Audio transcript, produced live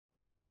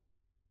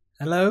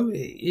Hello,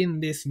 in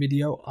this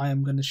video I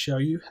am going to show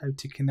you how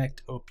to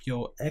connect up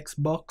your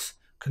Xbox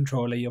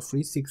controller, your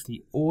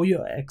 360 or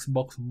your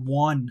Xbox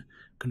One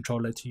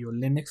controller to your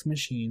Linux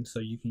machine so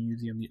you can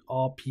use it on the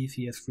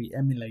RPCS3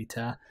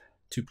 emulator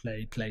to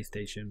play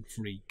PlayStation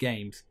 3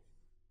 games.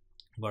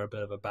 I've got a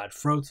bit of a bad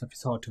throat, so if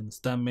it's hard to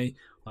understand me,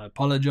 I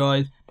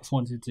apologize. Just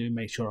wanted to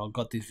make sure I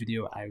got this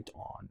video out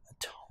on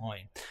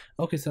time.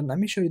 Okay, so let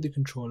me show you the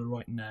controller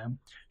right now.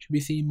 Should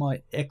be seeing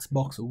my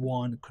Xbox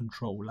One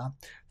controller.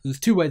 So there's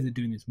two ways of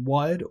doing this: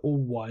 wired or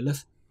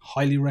wireless.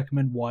 Highly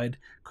recommend wired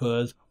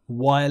because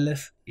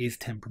wireless is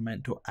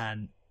temperamental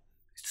and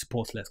it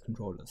supports less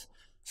controllers.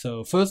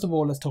 So first of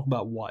all, let's talk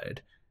about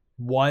wired.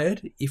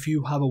 Wired, if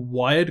you have a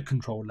wired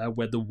controller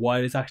where the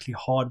wire is actually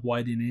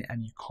hardwired in it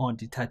and you can't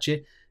detach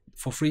it,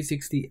 for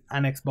 360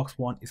 and Xbox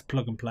One is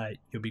plug and play,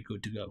 you'll be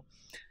good to go.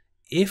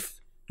 If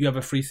you have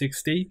a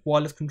 360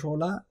 wireless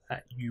controller,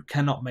 you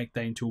cannot make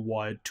that into a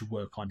wired to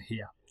work on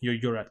here.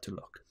 You're out to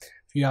luck.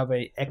 If you have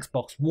a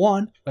Xbox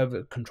One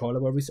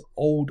controller, whether it's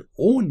old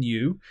or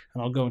new,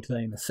 and I'll go into that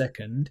in a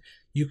second,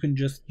 you can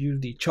just use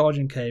the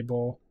charging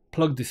cable,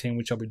 plug this in,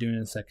 which I'll be doing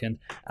in a second,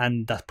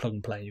 and that's plug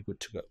and play, you're good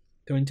to go.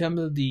 So in terms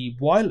of the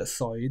wireless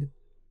side,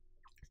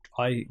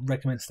 I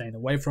recommend staying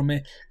away from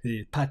it. It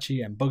is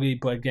patchy and buggy,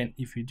 but again,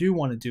 if you do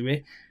want to do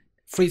it,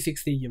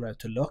 360 you're out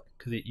to luck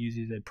because it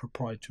uses a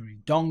proprietary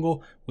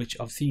dongle, which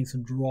I've seen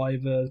some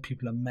drivers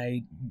people have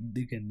made.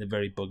 Again, they're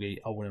very buggy.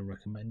 I wouldn't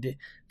recommend it.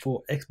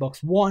 For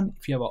Xbox One,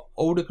 if you have an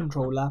older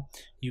controller,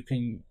 you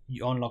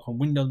unlock a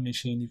Windows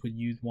machine, you could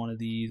use one of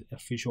these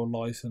official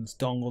licensed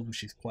dongles,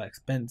 which is quite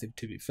expensive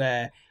to be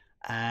fair,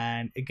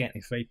 and again,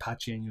 it's very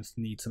patchy and you just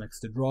need some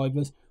extra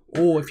drivers.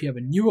 Or if you have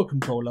a newer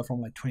controller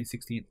from like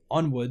 2016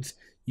 onwards,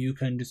 you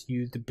can just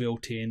use the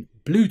built-in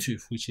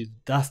Bluetooth,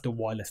 that's the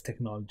wireless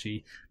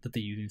technology that they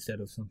use instead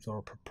of some sort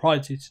of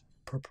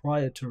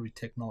proprietary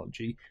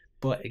technology.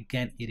 But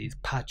again, it is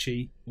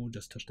patchy. We'll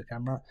just touch the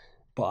camera,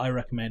 but I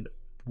recommend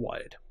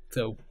wired.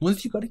 So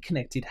once you've got it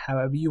connected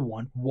however you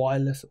want,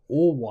 wireless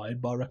or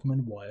wired, but I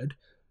recommend wired.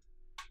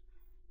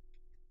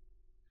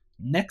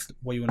 Next,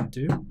 what you want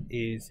to do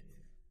is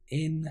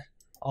in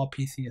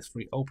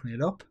RPCS3, open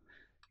it up.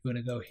 You're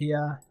going to go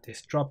here,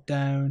 this drop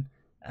down,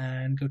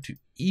 and go to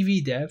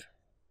EVDev.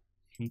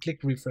 You can click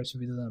refresh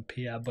if it doesn't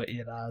appear, but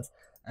it has.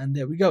 And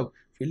there we go.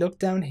 If you look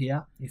down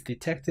here, it's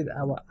detected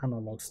our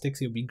analog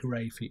sticks. It would be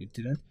great if it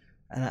didn't.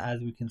 And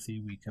as we can see,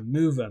 we can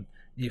move them.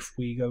 If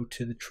we go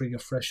to the trigger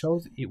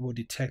thresholds, it will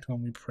detect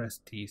when we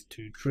press these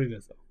two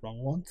triggers. Wrong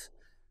ones.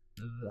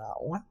 That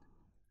one.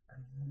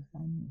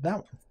 And that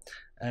one.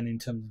 And in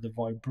terms of the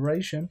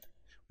vibration,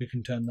 we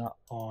can turn that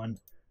on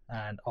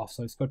and off.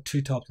 So it's got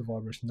two types of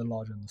vibration, the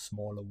larger and the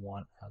smaller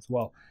one as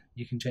well.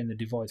 You can change the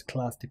device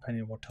class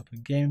depending on what type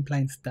of game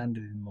playing.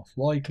 Standard is most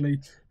likely.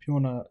 If you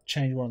want to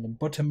change one of the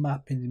button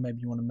mappings,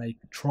 maybe you want to make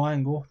a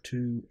triangle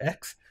to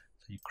X,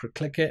 so you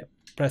click it,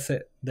 press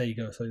it, there you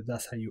go. So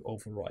that's how you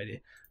override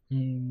it.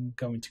 I'm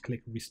going to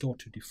click restore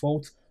to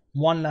default.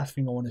 One last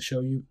thing I want to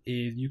show you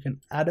is you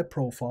can add a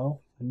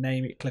profile,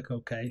 name it, click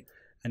OK,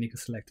 and you can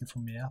select it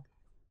from here.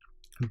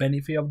 The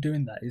benefit of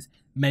doing that is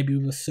maybe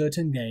with a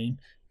certain game,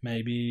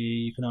 maybe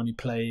you can only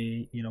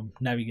play,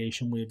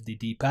 navigation with the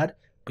D-pad,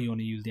 but you want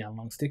to use the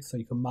analog stick, so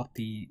you can map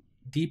the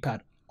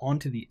D-pad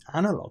onto the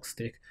analog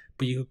stick,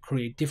 but you could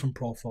create different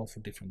profiles for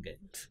different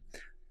games.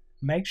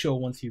 Make sure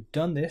once you've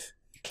done this,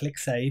 click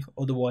save,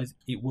 otherwise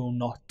it will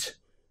not,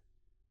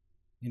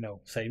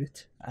 save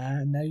it.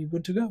 And now you're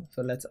good to go.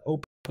 So let's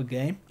open up a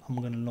game. I'm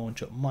going to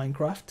launch up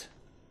Minecraft.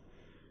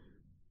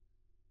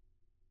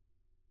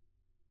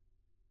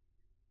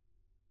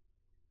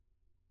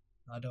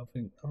 I don't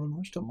think I've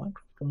launched up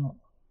Minecraft or not.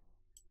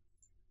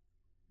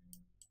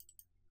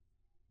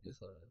 Yes,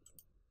 I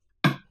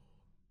have.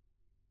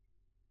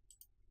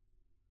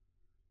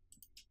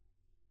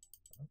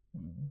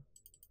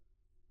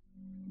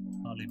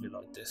 I'll leave it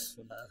like this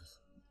for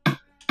now.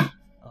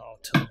 I'll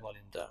turn the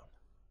volume down.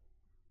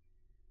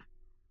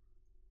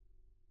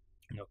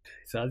 Okay,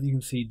 so as you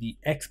can see, the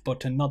X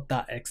button, not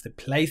that X, the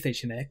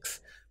PlayStation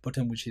X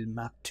button, which is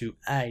mapped to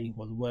A,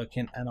 was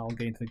working, and I'll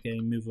get into the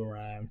game, move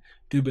around,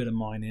 do a bit of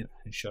mining,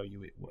 and show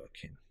you it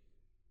working.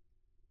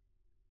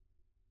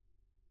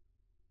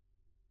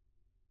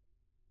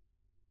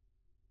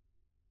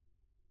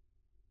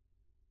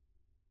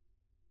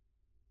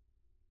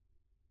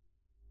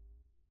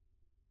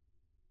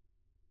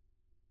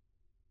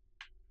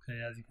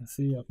 Okay, as you can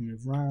see, I can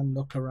move around,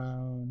 look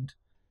around,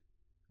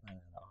 and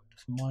I'll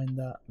just mine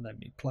that. Let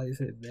me place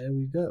it. There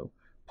we go.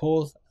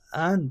 Pause,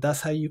 and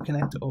that's how you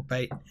connect up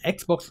a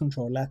Xbox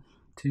controller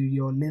to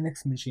your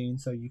Linux machine,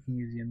 so you can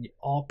use it on the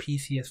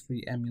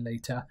RPCS3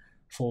 emulator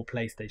for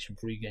PlayStation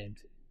 3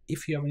 games.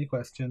 If you have any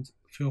questions,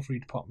 feel free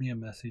to pop me a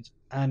message,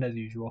 and as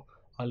usual,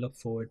 I look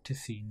forward to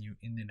seeing you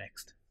in the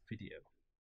next video.